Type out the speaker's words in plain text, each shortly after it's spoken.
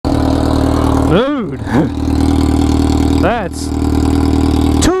Dude, that's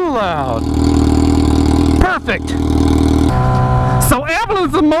too loud. Perfect. So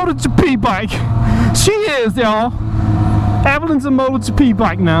Evelyn's a MotoGP bike. She is, y'all. Evelyn's a MotoGP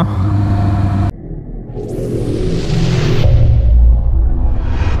bike now.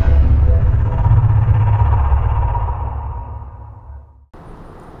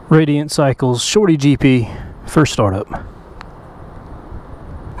 Radiant Cycles Shorty GP first startup.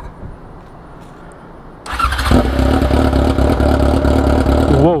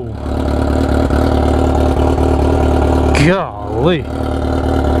 Whoa. Golly.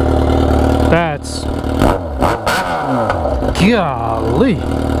 That's... Golly.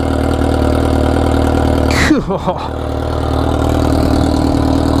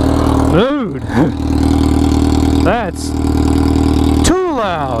 Dude. That's too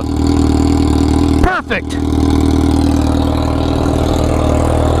loud. Perfect.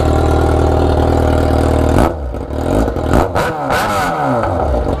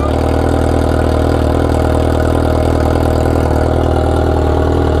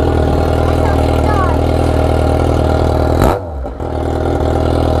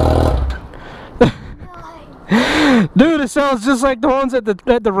 Dude, it sounds just like the ones at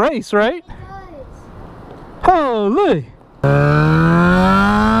the race, right? It does. Holy!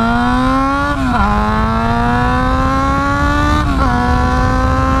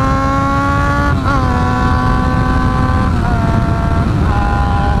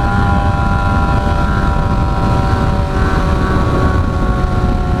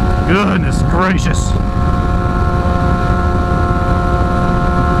 Goodness gracious!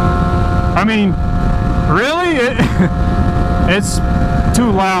 I mean, really? It's too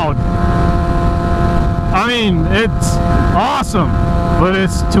loud. I mean, it's awesome, but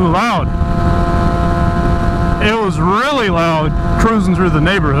it's too loud. It was really loud cruising through the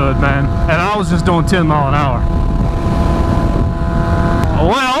neighborhood, man, and I was just doing 10 miles an hour.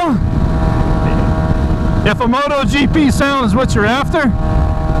 Well, if a MotoGP sound is what you're after,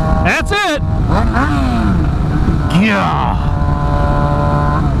 that's it. Yeah.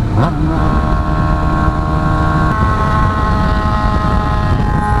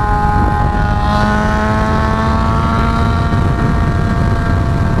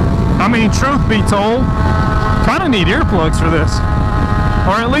 I mean, truth be told, kind of need earplugs for this,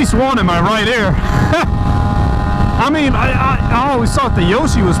 or at least one in my right ear. I mean, I always thought the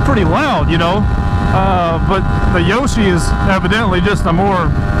Yoshi was pretty loud, you know, but the Yoshi is evidently just a more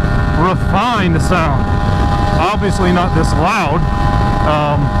refined sound. Obviously not this loud.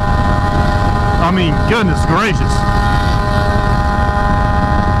 I mean, goodness gracious.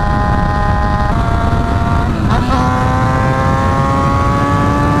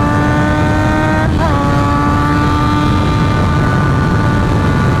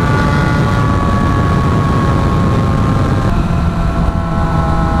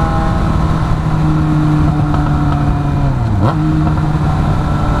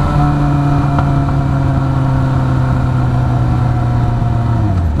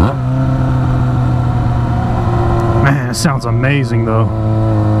 Sounds amazing though.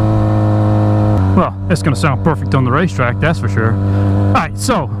 Well, it's gonna sound perfect on the racetrack, that's for sure. Alright,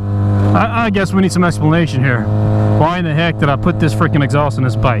 so I guess we need some explanation here. Why in the heck did I put this freaking exhaust in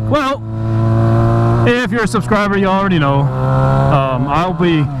this bike? Well, if you're a subscriber, you already know I'll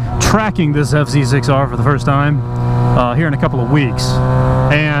be tracking this FZ6R for the first time here in a couple of weeks.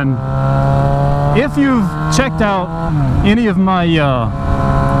 And if you've checked out any of my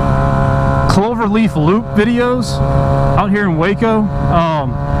cloverleaf loop videos out here in Waco,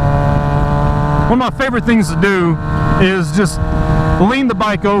 one of my favorite things to do is just lean the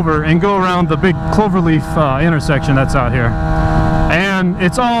bike over and go around the big cloverleaf intersection that's out here, and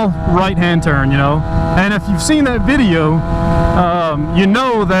it's all right hand turn, you know. And if you've seen that video, you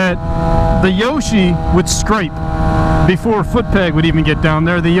know that the Yoshi would scrape before foot peg would even get down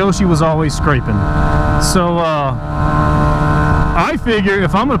there. The Yoshi was always scraping. So I figure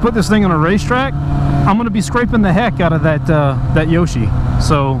if I'm going to put this thing on a racetrack, I'm going to be scraping the heck out of that Yoshi.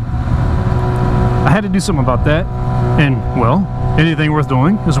 So I had to do something about that. And, well, anything worth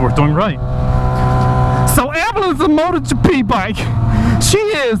doing is worth doing right. So Evelyn's a MotoGP bike. She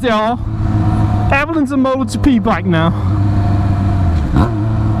is, y'all. Evelyn's a MotoGP bike now.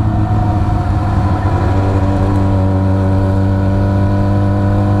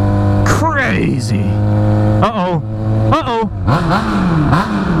 Crazy. Uh-oh. Uh-oh.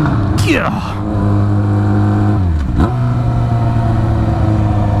 Yeah.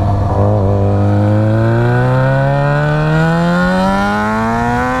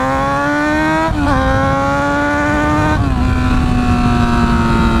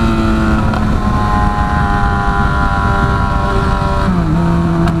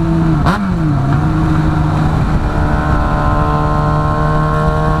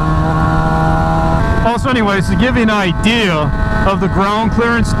 anyways, to give you an idea of the ground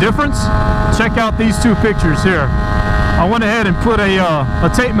clearance difference, check out these two pictures here. I went ahead and put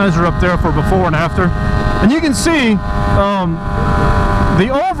a tape measure up there for before and after, and you can see the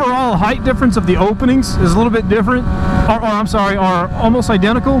overall height difference of the openings is a little bit different, or I'm sorry, are almost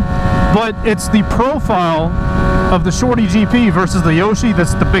identical, but it's the profile of the Shorty GP versus the Yoshi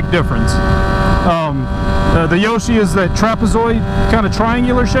that's the big difference. The Yoshi is that trapezoid kind of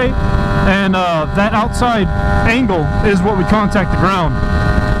triangular shape, and that outside angle is what would contact the ground.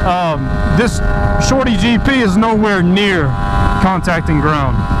 This Shorty GP is nowhere near contacting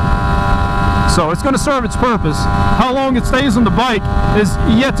ground. So it's going to serve its purpose. How long it stays on the bike is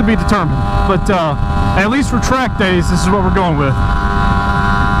yet to be determined. But at least for track days, this is what we're going with.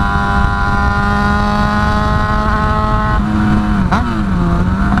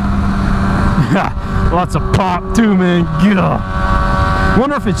 Lots of pop too, man. Gah.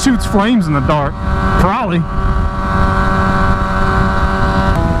 Wonder if it shoots flames in the dark. Probably.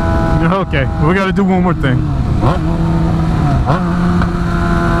 Okay, we got to do one more thing.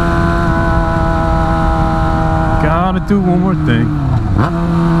 Gotta do one more thing.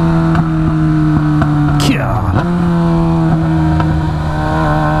 Yeah.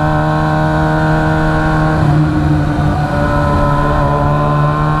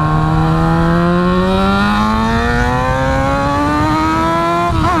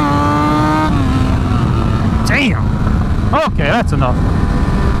 Okay, that's enough.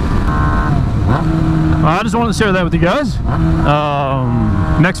 I just wanted to share that with you guys.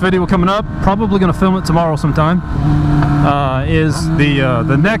 Next video coming up, probably going to film it tomorrow sometime, is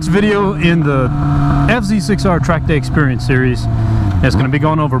the next video in the FZ6R Track Day Experience series. It's going to be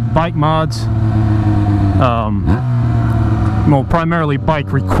going over bike mods, well, primarily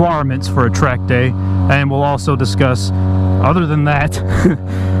bike requirements for a track day, and we'll also discuss, other than that,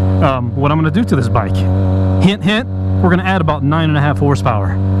 what I'm going to do to this bike. Hint, hint. We're going to add about 9.5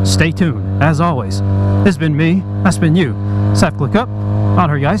 horsepower. Stay tuned. As always, it's been me, that's been you. Halfclickup.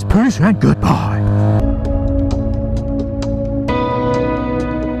 Out here, guys. Peace and goodbye.